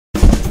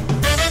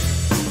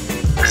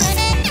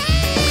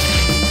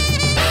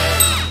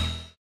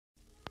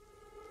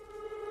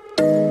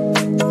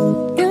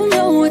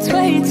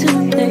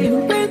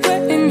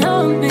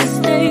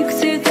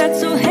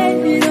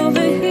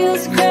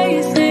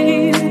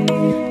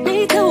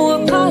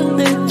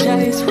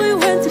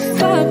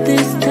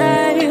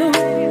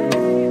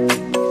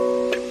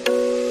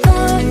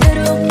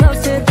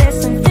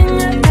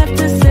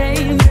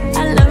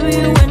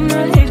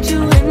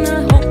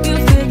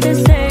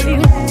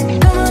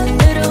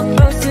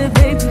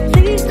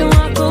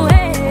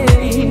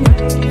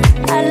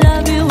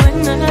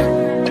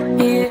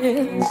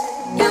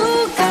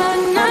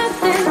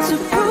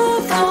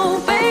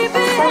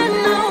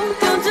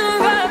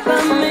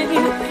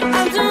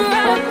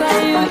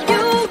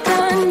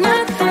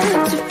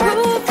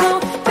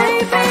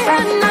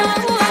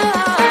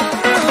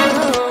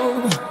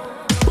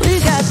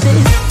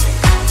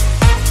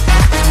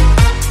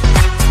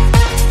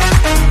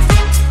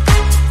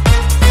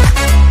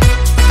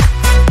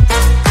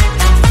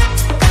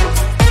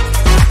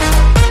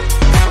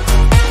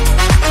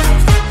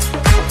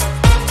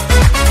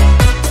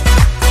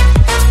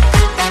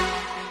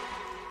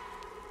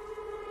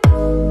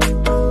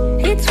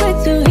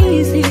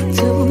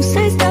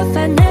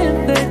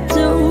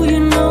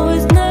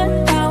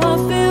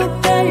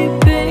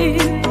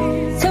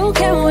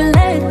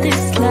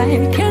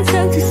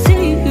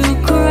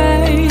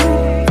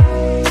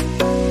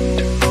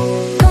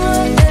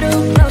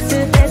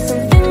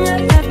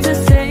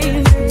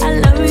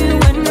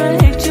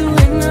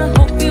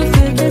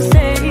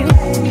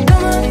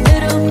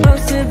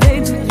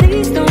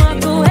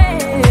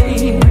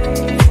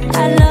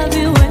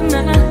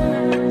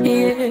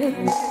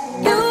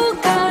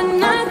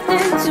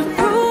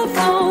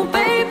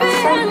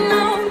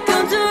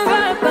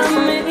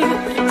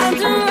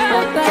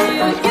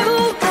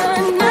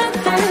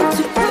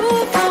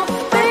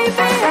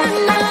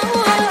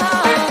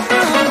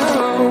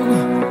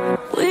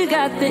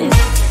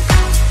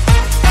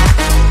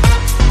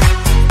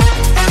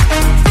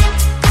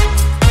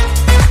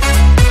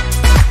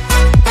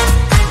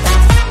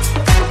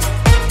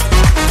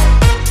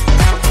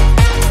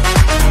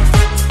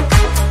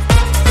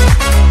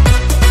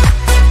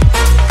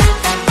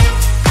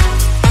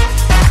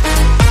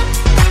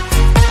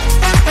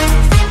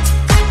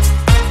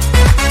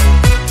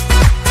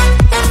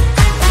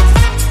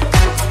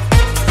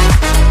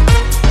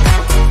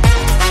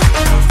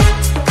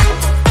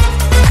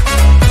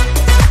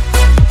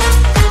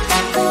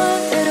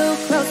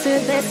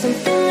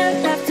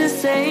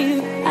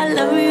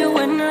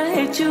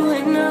with you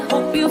and I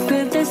hope you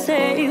feel the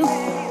same.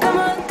 Come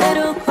on,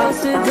 little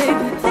closer,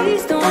 baby,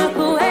 please don't walk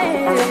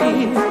away.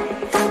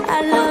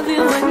 I love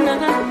you and I,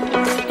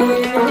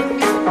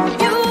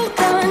 you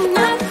got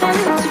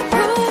nothing to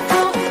prove,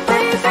 oh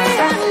baby,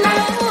 I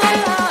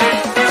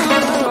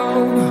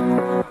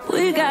know.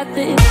 We got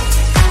this.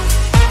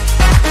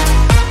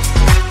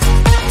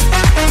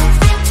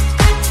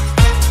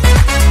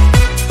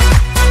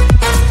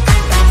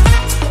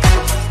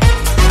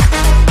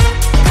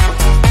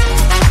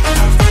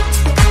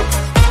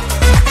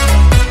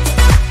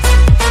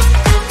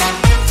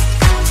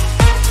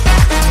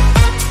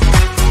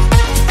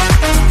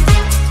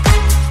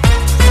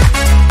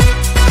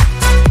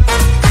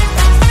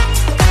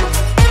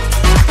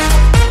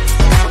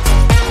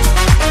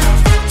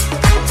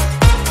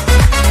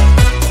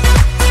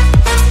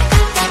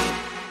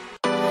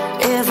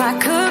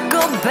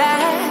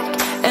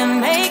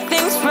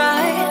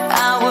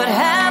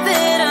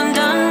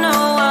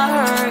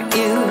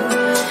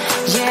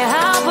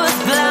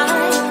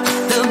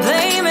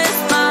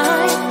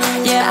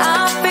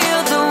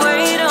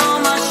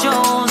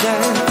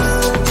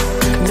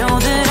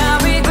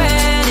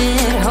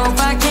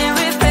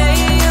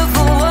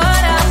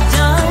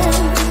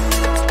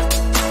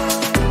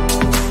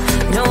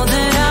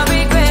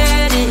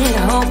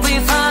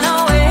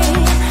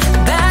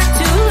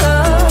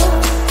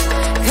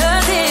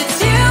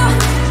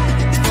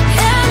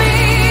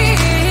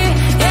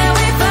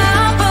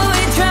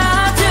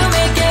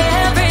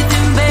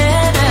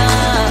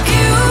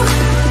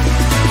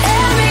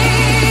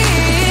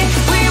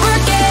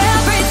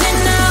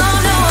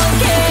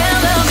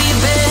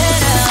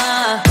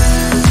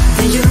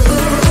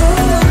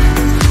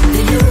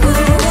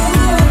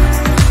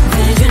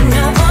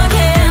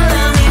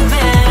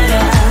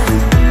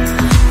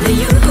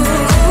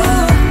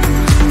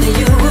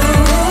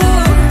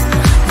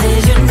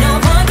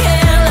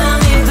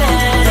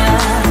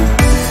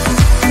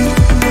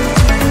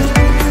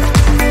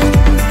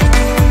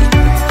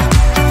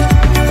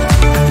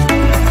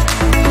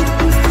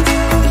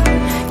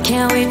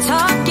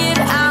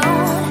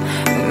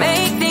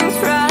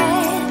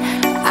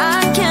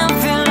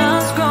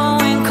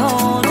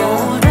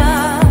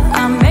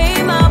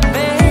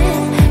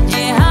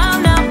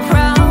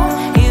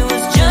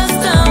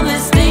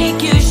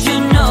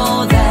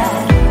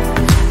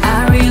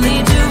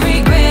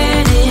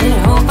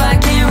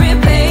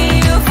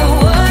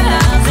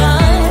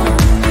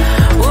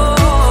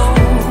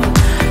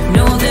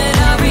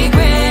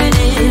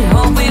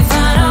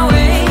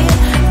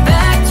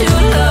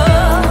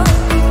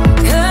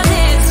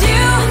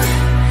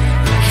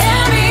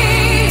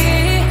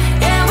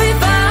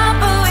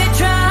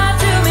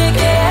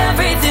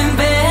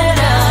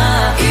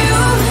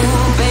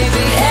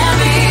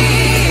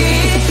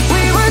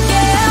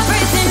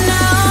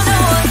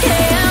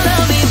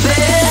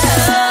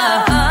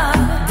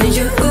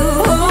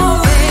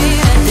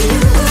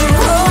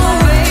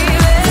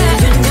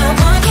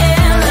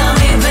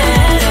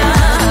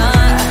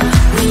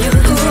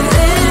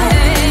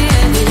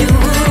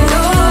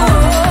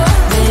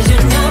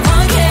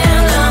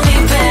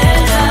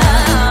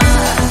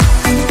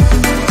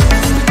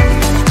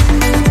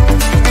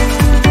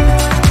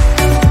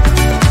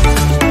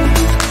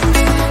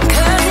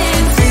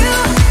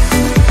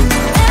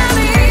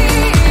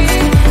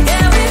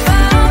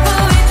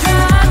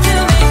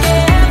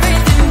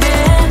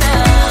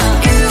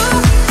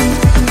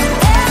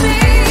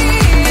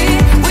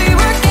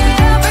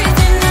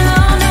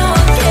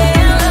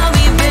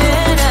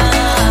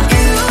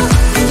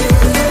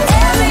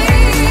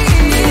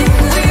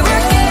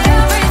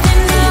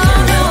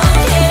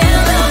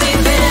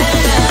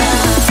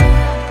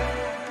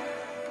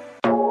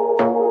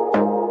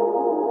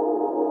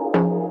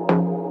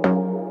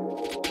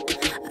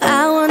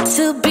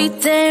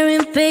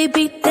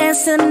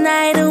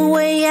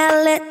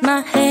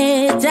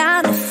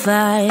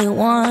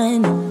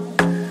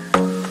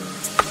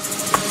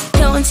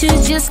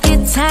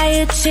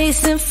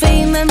 Chasing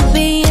fame and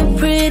being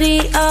pretty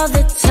all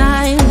the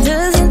time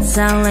doesn't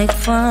sound like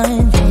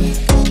fun.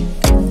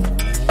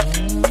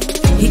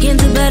 You can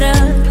do better.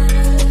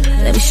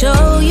 Let me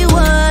show you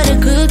what a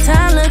good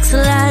time looks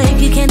like.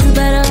 You can do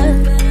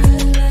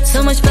better,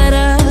 so much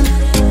better.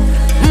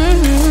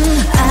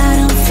 I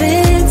don't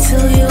fit into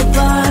your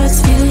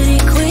box. Beauty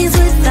queens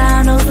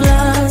without no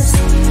flaws.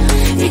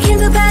 You can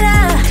do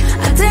better.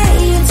 I dare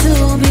you to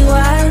be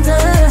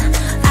wilder.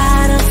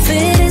 I don't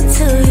fit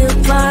into your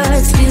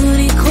box.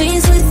 Beauty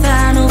queens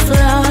without no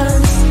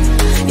flaws.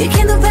 You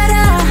can do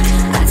better.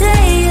 I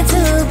dare you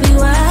to be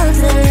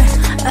wilder.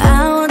 I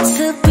want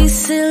to be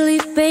silly,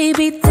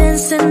 baby,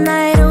 dance the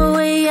night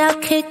away. I'll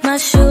kick my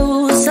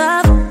shoes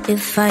off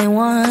if I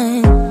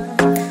want.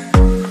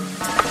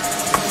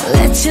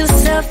 Let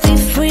yourself be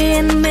free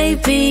and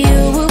maybe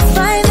you will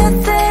find that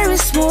there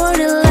is more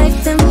to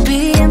life than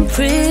being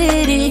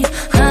pretty.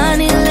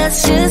 Honey,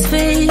 let's just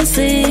face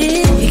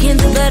it. You can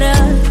do better.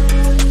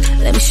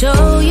 Let me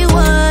show you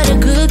what a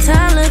good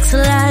time looks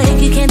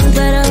like. You can do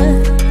better,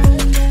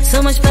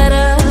 so much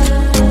better.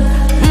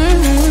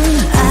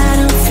 I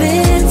don't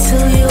fit into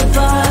your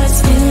box.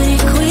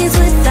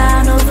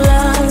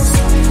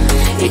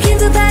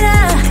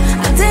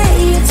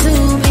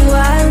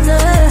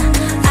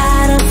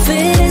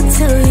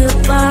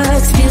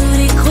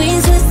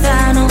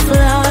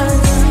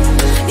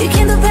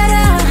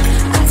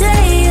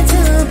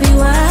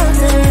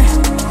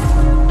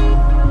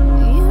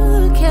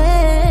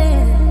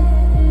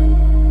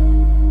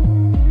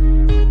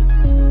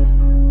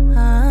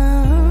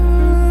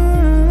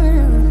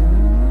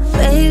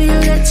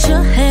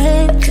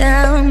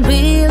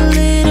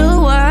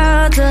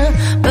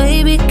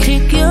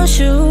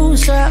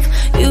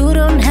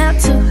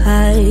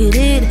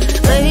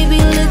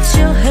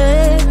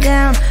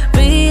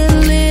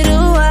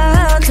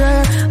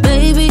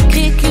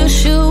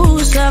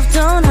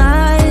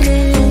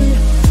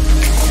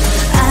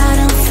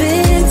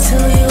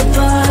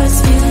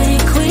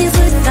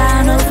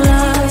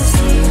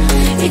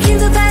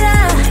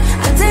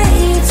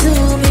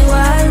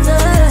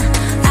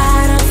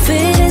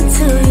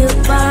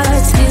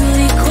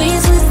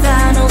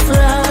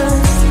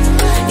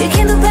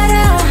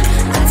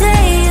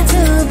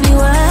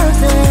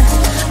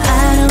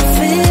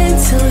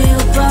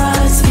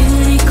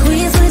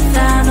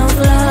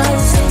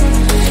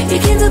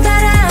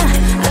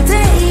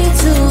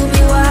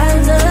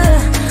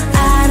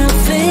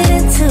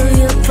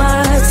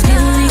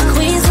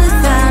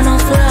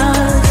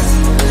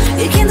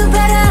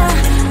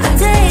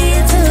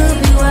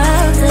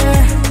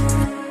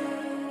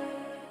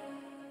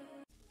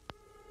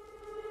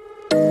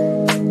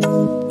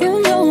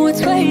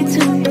 it's way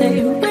too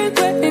late.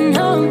 Regretting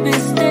our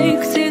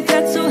mistakes, it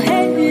got so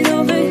head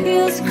over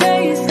heels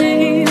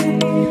crazy.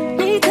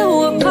 Need to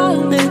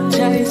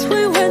apologize,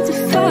 we went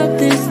too far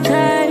this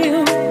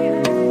time.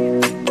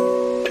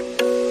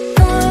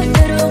 Come a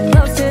little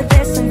closer,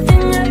 there's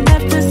something I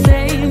have to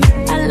say.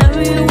 I love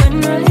you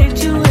and I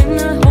hate you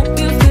and I hope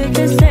you feel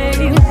the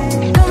same.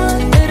 Come a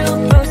little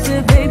closer,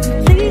 baby,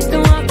 please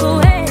don't walk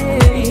away.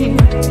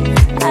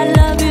 I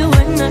love you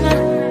and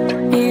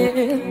yeah.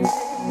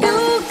 You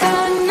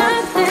got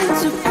nothing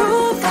to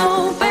prove,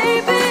 oh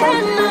baby, I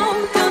know.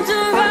 You'll do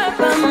right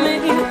by me,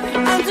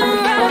 I'll do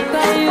right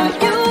by you.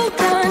 You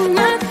got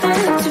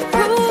nothing to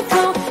prove,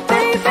 oh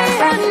baby,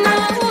 I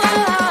know.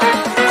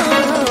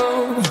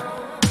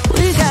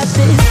 We got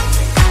this.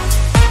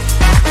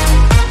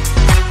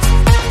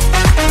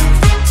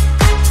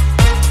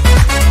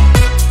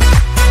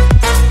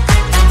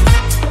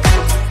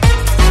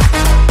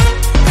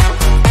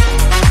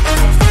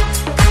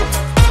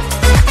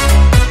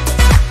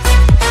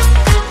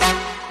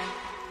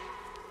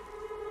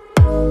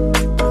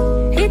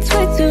 It's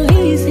way too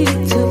easy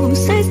to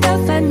say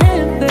stuff I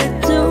never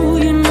do.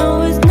 You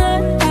know it's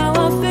not how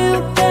I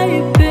feel,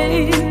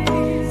 baby.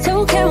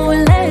 So can we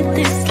let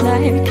this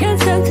slide? Can't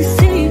stand to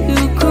see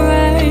you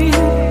cry.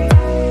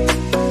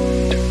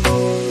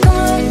 Come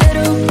a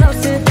little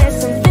closer, there's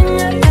something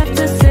I have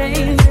to say.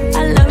 I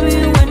love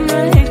you and I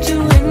hate you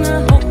and I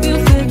hope you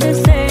feel the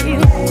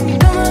same.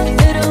 Come a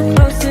little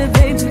closer,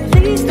 baby,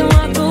 please don't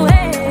walk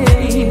away.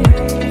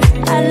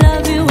 I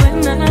love you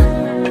and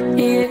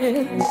yeah.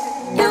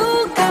 You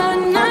got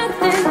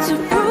nothing to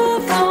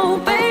prove, oh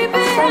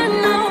baby, I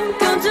know.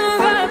 You'll do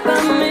right by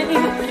me,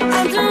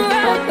 I'll do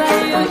right by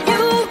you.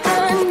 You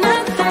got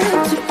nothing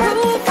to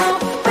prove, oh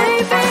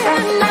baby, I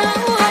know.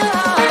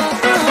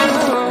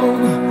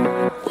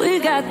 We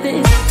got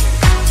this.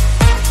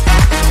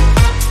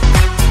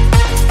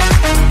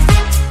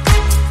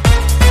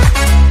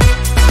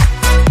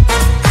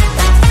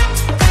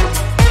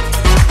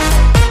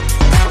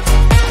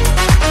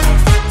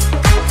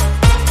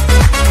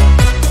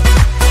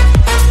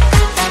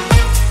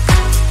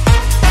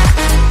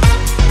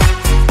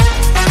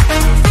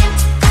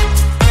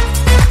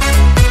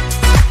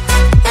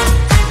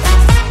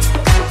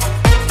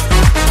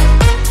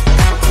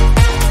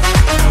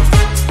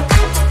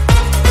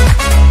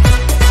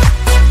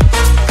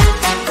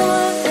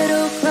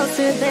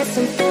 There's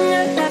something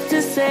I have to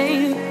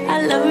say.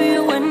 I love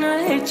you and I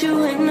hate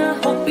you and I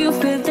hope you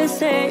feel the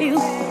same.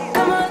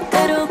 Come a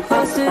little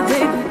closer,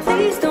 baby,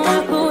 please don't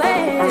walk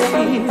away.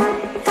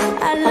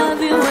 I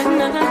love you and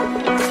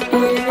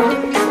yeah.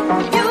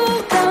 You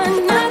got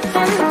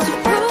nothing to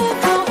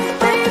prove, oh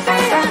baby,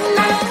 I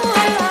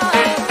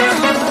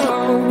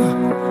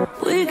know.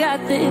 We got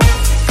this.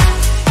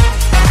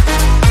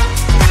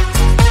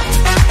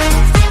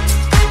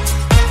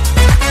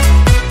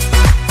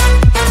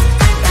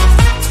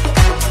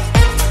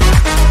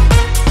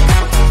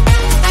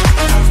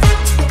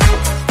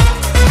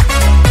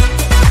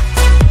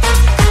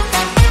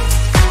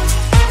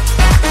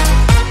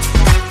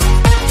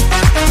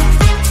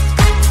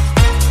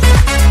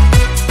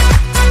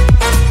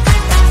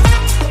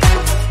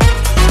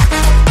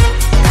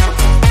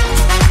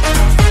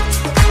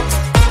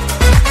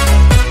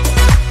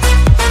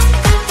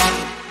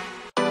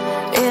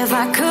 If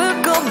I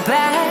could go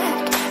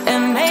back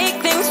and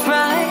make things